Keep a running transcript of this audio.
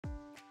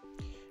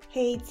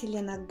Hey, it's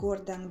Elena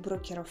Gordon,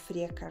 broker of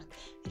record,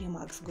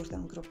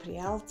 Gordon Group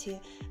Realty,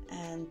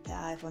 and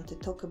I want to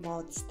talk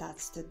about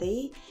stats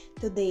today.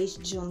 Today is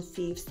June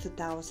 5th,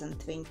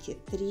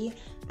 2023,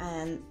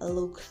 and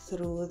look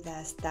through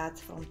the stats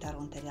from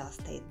Toronto Real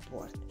Estate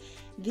Board.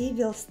 We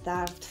will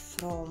start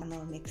from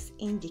economics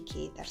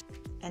indicators,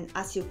 and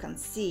as you can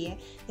see,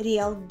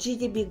 real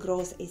GDP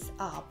growth is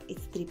up,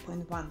 it's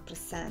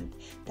 3.1%.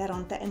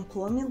 Toronto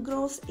employment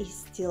growth is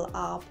still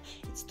up,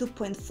 it's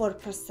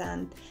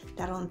 2.4%.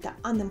 Toronto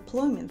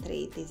unemployment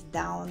rate is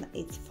down,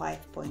 it's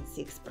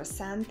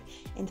 5.6%.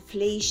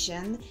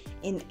 Inflation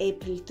in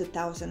April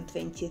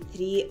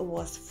 2023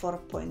 was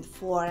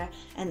 4.4%,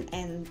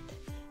 and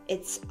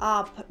it's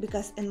up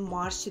because in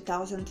March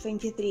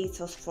 2023 it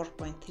was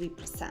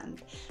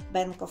 4.3%.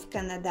 Bank of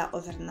Canada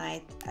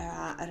overnight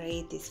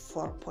rate is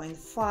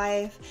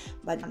 4.5%,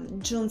 but on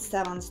June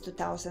 7th,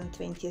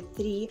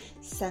 2023,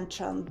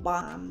 Central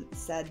Bank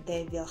said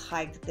they will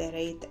hike the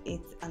rate.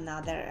 It's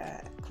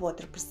another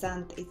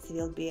 0.25%. It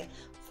will be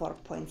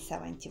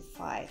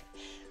 4.75%.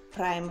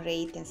 Prime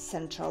rate in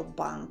central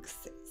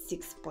banks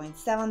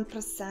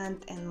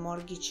 6.7%, and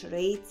mortgage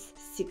rates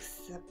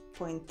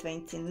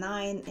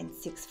 6.29 and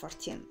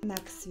 6.14.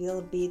 Next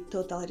will be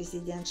total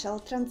residential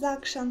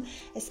transaction.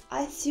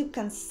 As you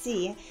can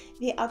see,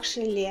 we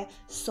actually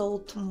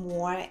sold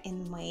more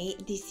in May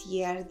this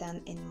year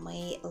than in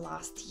May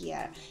last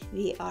year.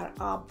 We are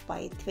up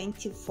by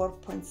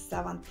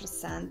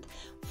 24.7%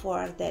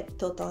 for the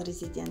total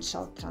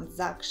residential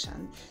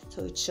transaction,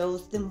 so it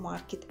shows the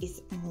market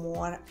is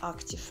more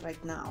active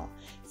right now.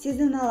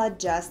 Seasonal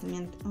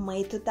adjustment,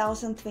 May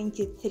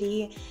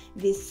 2023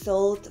 we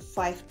sold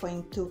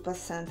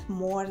 5.2%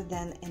 more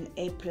than in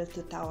April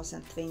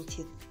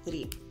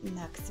 2023.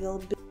 Next will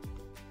be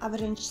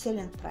average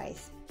selling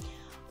price.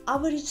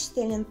 Average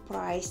selling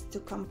price to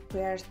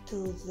compare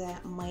to the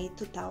May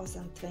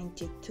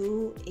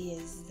 2022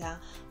 is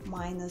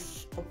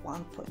minus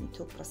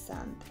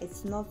 1.2%.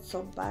 It's not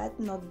so bad,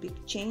 not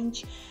big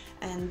change.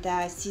 And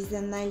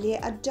seasonally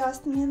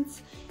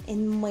adjustments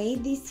in May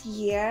this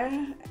year,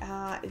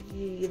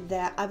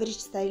 the average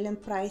selling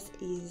price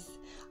is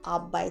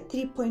up by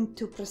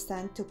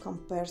 3.2% to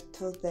compare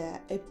to the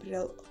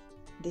April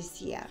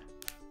this year.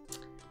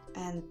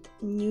 And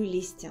new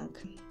listing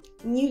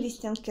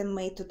in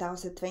May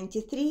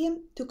 2023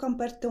 to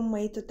compare to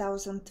May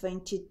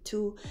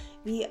 2022,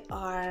 we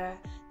are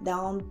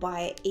down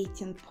by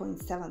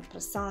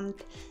 18.7%.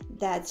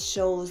 That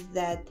shows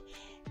that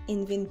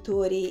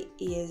inventory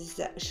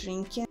is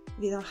shrinking.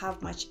 We don't have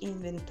much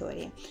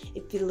inventory.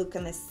 If we look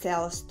at the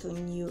sales to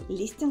new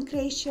listing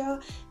ratio,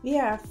 we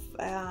are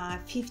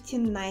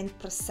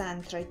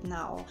 59% right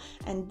now,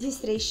 and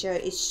this ratio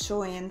is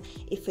showing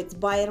if it's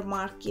buyer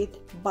market,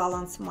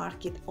 balance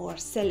market, or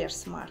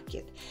seller's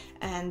market.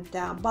 And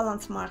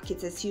balance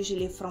market is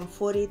usually from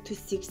 40 to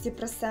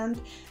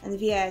 60%, and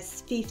we are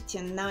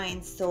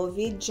 59, so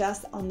we're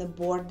just on the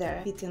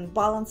border between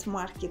balance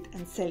market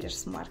and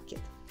seller's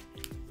market.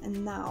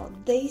 And now,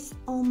 days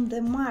on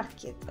the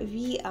market,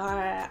 we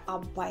are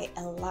up by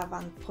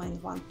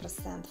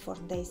 11.1% for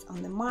days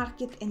on the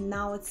market, and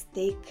now it's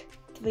take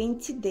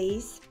 20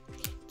 days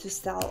to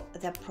sell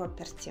the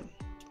property.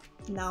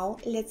 Now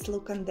let's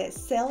look on the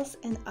sales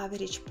and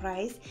average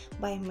price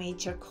by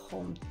major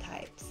home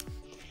types.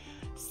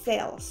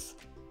 Sales.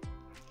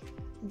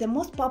 The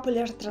most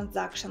popular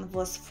transaction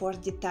was for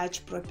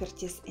detached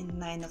properties in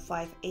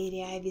 905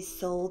 area. We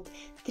sold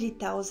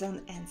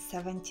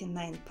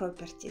 3,079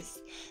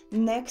 properties.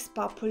 Next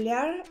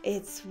popular,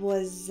 it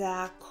was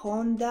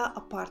Condo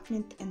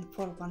Apartment in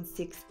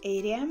 416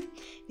 area.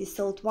 We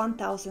sold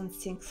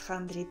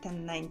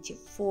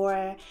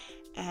 1,694,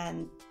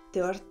 and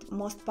third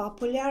most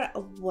popular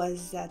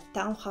was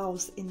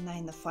Townhouse in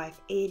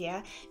 905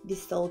 area. We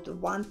sold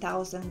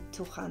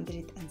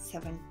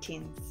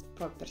 1,217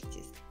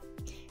 properties.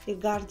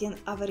 Regarding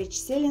average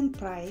selling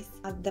price,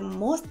 the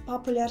most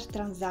popular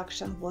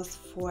transaction was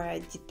for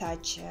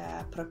detached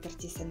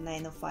properties in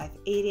 905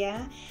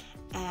 area,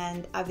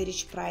 and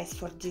average price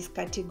for this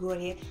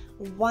category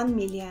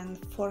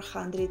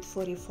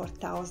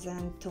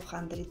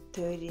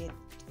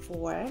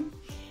 1,444,234.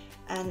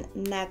 And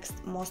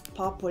next most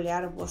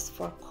popular was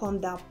for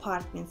Condo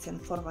Apartments in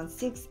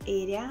 416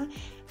 area,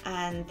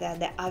 and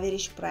the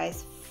average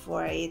price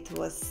for it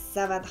was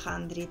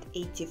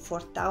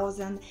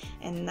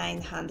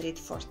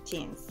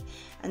 784,914.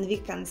 And we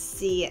can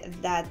see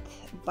that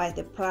by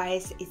the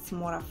price it's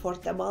more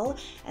affordable,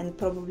 and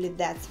probably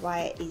that's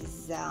why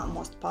it's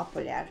most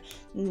popular.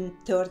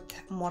 Third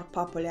more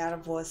popular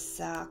was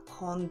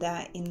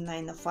Condo in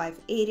 905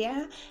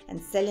 area,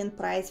 and selling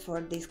price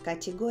for this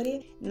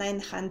category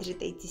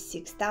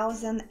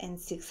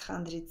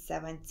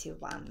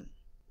 986,671.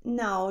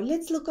 Now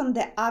let's look on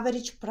the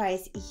average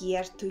price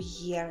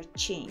year-to-year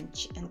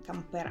change and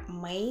compare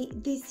May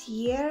this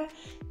year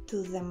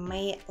to the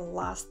May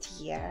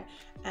last year,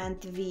 and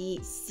we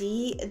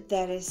see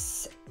there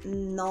is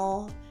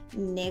no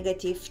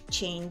negative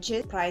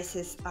changes.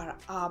 Prices are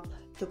up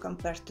to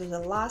compare to the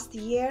last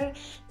year.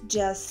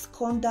 Just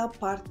Condo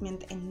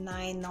Apartment in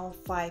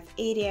 905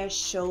 area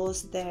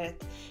shows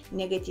that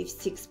negative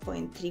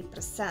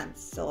 6.3%,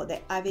 so the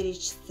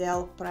average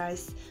sale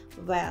price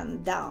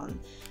went down.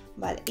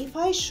 But if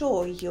I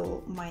show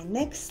you my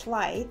next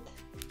slide,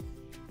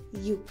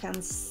 you can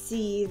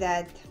see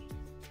that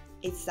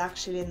it's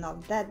actually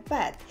not that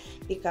bad,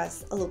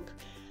 because look,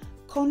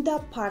 Condo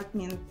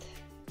Apartment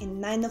in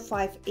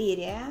 905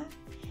 area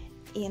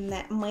in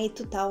May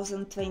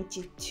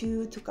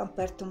 2022 to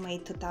compare to May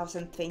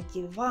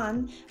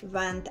 2021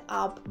 went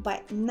up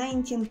by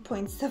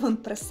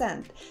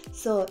 19.7%.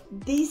 So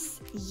this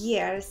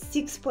year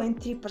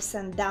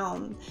 6.3%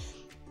 down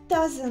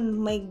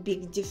doesn't make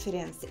big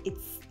difference.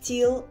 It's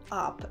still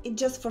up. It's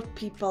just for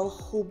people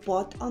who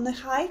bought on a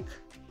hike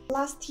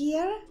last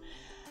year.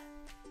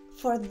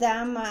 For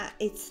them,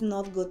 it's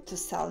not good to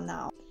sell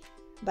now.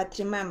 But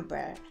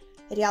remember,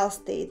 real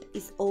estate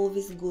is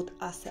always good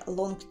as a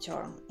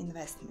long-term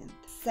investment.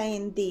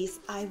 Saying this,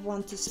 I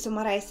want to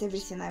summarize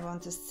everything. I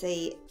want to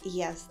say,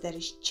 yes, there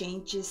is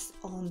changes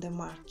on the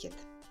market,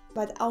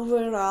 but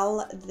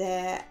overall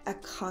the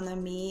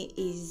economy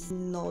is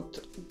not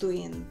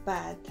doing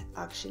bad.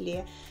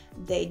 Actually,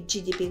 the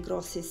GDP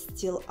growth is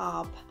still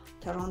up.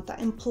 Toronto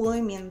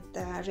employment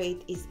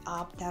rate is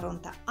up.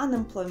 Toronto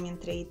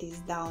unemployment rate is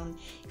down.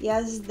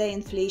 Yes, the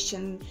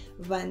inflation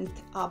went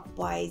up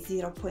by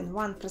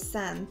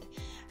 0.1%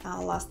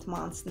 last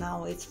month.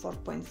 Now it's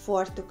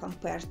 4.4 to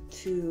compare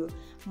to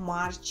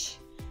March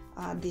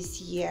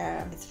this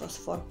year. It was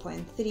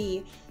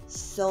 4.3.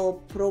 So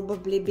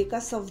probably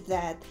because of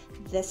that,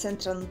 the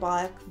central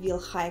bank will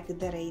hike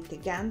the rate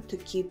again to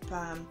keep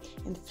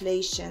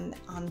inflation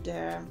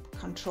under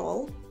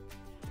control.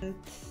 And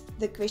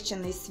the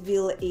question is,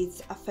 will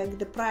it affect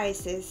the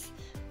prices?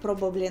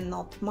 Probably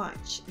not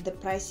much. The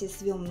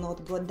prices will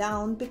not go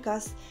down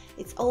because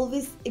it's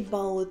always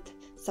about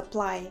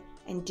supply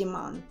and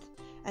demand.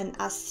 And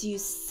as you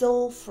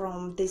saw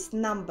from these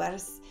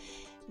numbers,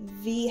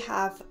 we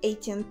have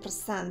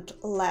 18%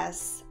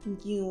 less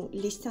new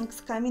listings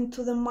coming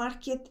to the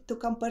market to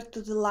compare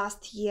to the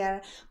last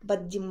year,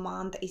 but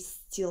demand is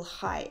still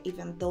high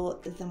even though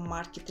the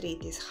market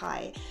rate is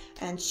high.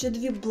 And should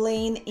we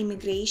blame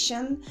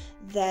immigration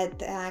that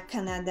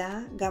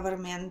Canada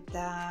government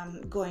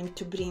going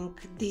to bring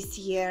this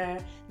year,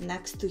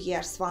 next 2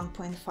 years,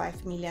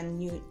 1.5 million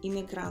new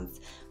immigrants?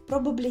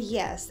 Probably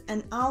yes.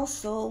 And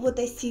also what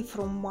I see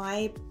from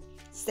my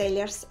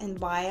sellers and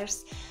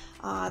buyers,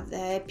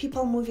 the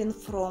people moving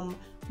from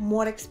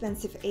more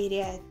expensive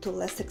area to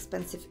less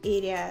expensive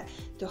area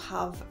to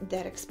have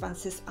their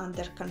expenses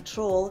under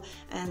control,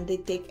 and they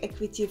take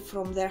equity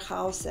from their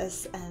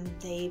houses and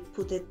they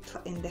put it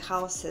in the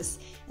houses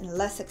in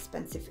less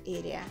expensive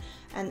area.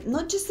 And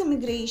not just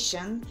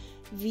immigration,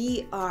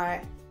 we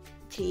are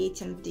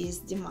creating this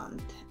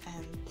demand,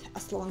 and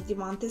as long as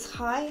demand is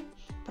high,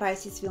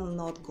 prices will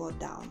not go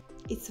down.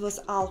 It was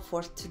all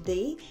for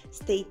today.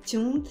 Stay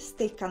tuned,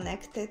 stay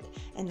connected,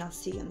 and I'll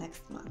see you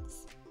next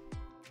month.